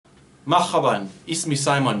Marhaban, ismi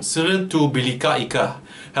Simon, Siriltu Bilikaika.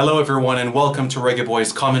 Hello everyone and welcome to Reggae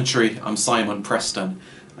Boyz Commentary. I'm Simon Preston.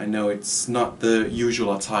 I know it's not the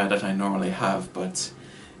usual attire that I normally have, but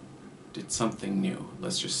did something new.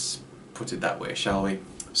 Let's just put it that way, shall we?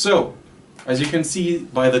 So, as you can see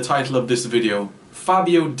by the title of this video,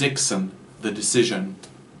 Fabio Dixon, The Decision.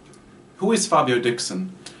 Who is Fabio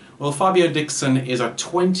Dixon? Well, Fabio Dixon is a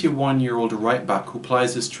 21-year-old right-back who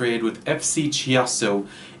plies his trade with FC Chiasso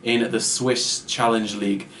in the Swiss Challenge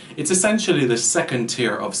League. It's essentially the second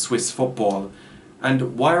tier of Swiss football.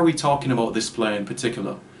 And why are we talking about this player in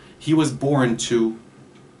particular? He was born to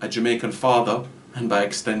a Jamaican father, and by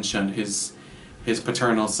extension his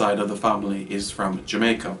paternal side of the family is from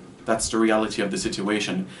Jamaica. That's the reality of the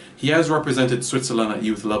situation. He has represented Switzerland at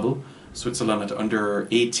youth level, Switzerland at under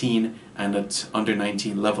 18 and at under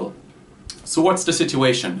 19 level. So what's the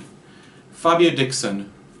situation? Fabio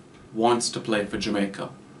Dixon wants to play for Jamaica.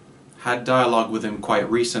 Had dialogue with him quite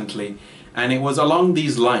recently, and it was along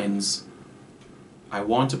these lines: I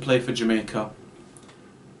want to play for Jamaica,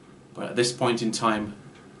 but at this point in time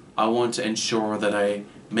I want to ensure that I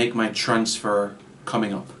make my transfer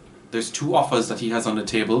coming up. There's two offers that he has on the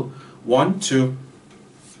table, one to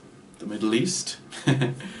the Middle East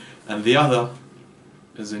and the other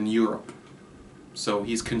is in Europe. So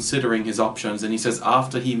he's considering his options, and he says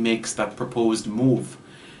after he makes that proposed move,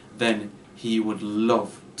 then he would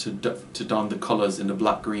love to don the colours in the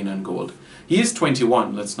black, green and gold. He is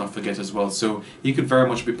 21, let's not forget as well, so he could very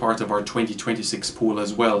much be part of our 2026 pool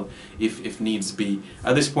as well, if needs be.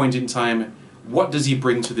 At this point in time, what does he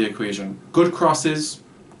bring to the equation? Good crosses,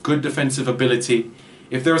 good defensive ability.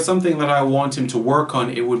 If there is something that I want him to work on,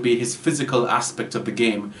 it would be his physical aspect of the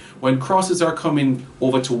game. When crosses are coming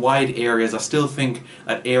over to wide areas, I still think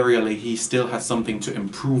that aerially he still has something to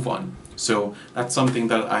improve on. So that's something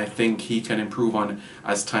that I think he can improve on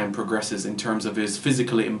as time progresses in terms of his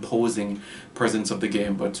physically imposing presence of the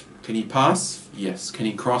game. But can he pass? Yes. Can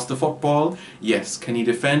he cross the football? Yes. Can he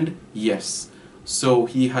defend? Yes. So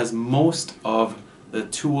he has most of the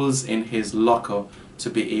tools in his locker to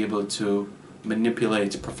be able to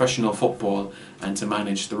manipulate professional football and to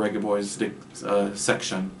manage the Reggae Boyz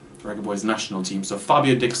section, Reggae Boyz national team. So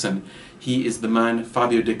Fabio Dixon, he is the man.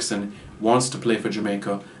 Fabio Dixon wants to play for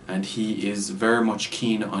Jamaica, and he is very much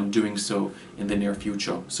keen on doing so in the near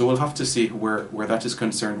future. So we'll have to see where that is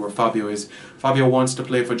concerned, where Fabio is. Fabio wants to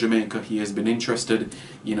play for Jamaica. He has been interested.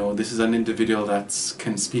 You know, this is an individual that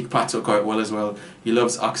can speak Pato quite well as well. He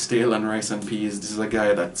loves oxtail and rice and peas. This is a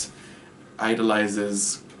guy that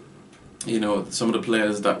idolizes, you know, some of the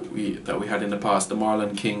players that we had in the past, the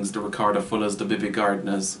Marlon Kings, the Ricardo Fullers, the Bibi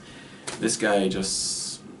Gardners. This guy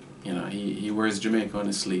just, you know, he wears Jamaica on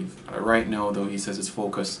his sleeve. Right now, though, he says his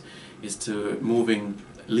focus is to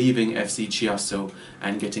leaving FC Chiasso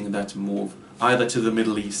and getting that move either to the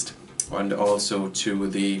Middle East and also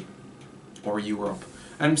to Europe.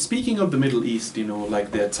 And speaking of the Middle East, you know,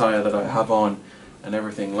 like the attire that I have on and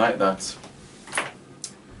everything like that,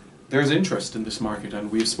 there's interest in this market, and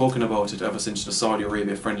we've spoken about it ever since the Saudi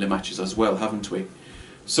Arabia friendly matches as well, haven't we?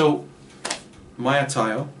 So my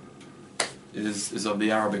attire is of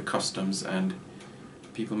the Arabic customs, and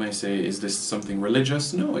people may say, is this something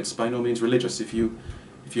religious? No, it's by no means religious. If you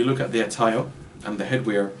look at the attire and the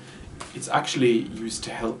headwear, it's actually used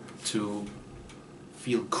to help to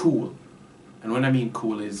feel cool. And when I mean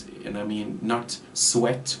cool I mean not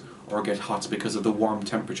sweat or get hot because of the warm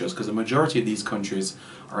temperatures, because the majority of these countries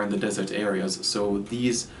are in the desert areas. So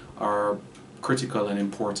these are critical and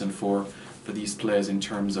important for these players in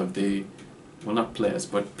terms of well, not players,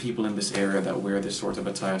 but people in this area that wear this sort of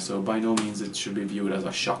attire. So by no means it should be viewed as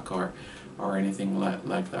a shock or anything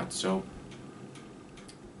like that. So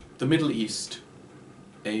the Middle East,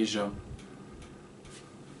 Asia,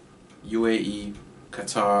 UAE,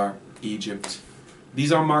 Qatar, Egypt,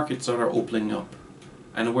 these are markets that are opening up.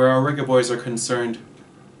 And where our Reggae Boyz are concerned,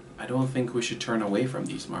 I don't think we should turn away from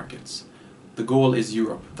these markets. The goal is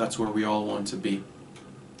Europe. That's where we all want to be.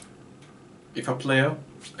 If a player,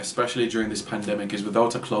 especially during this pandemic, is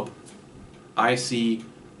without a club, I see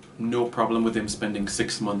no problem with him spending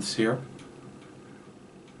 6 months here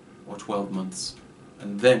or 12 months.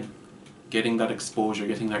 And then getting that exposure,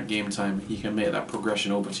 getting that game time, he can make that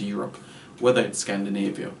progression over to Europe. Whether it's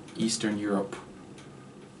Scandinavia, Eastern Europe,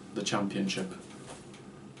 the Championship.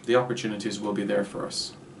 The opportunities will be there for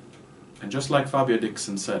us. And just like Fabio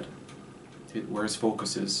Dixon said, where his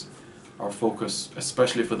focus is, our focus,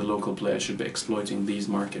 especially for the local players, should be exploiting these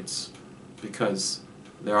markets, because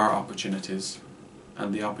there are opportunities,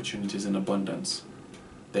 and the opportunities in abundance.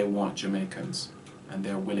 They want Jamaicans, and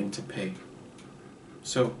they're willing to pay.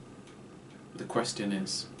 So, the question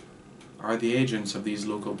is, Are the agents of these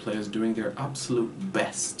local players doing their absolute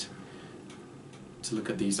best to look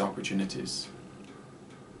at these opportunities?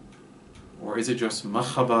 Or is it just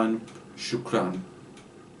marhaban, shukran?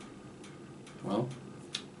 Well,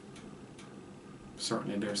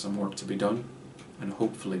 certainly there's some work to be done, and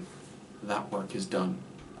hopefully that work is done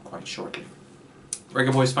quite shortly.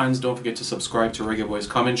 Reggae Boyz fans, don't forget to subscribe to Reggae Boyz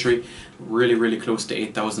Commentary. Really close to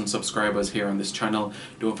 8,000 subscribers here on this channel.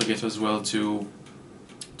 Don't forget as well to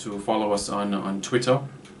follow us on Twitter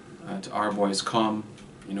at rboyscom.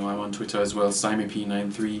 You know, I'm on Twitter as well,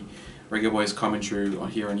 SimyP93. Reggae Boyz Commentary on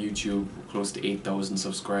here on YouTube, close to 8,000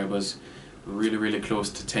 subscribers. Really close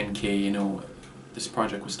to 10k. You know, this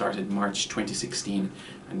project was started in March 2016,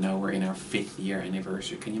 and now we're in our 5th year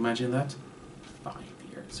anniversary. Can you imagine that? 5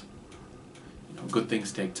 years. You know, good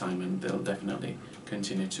things take time, and they'll definitely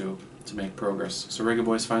continue to make progress. So Reggae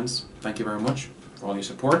Boyz fans, thank you very much for all your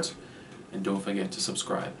support, and don't forget to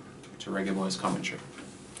subscribe to Reggae Boyz Commentary.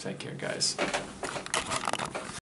 Take care, guys.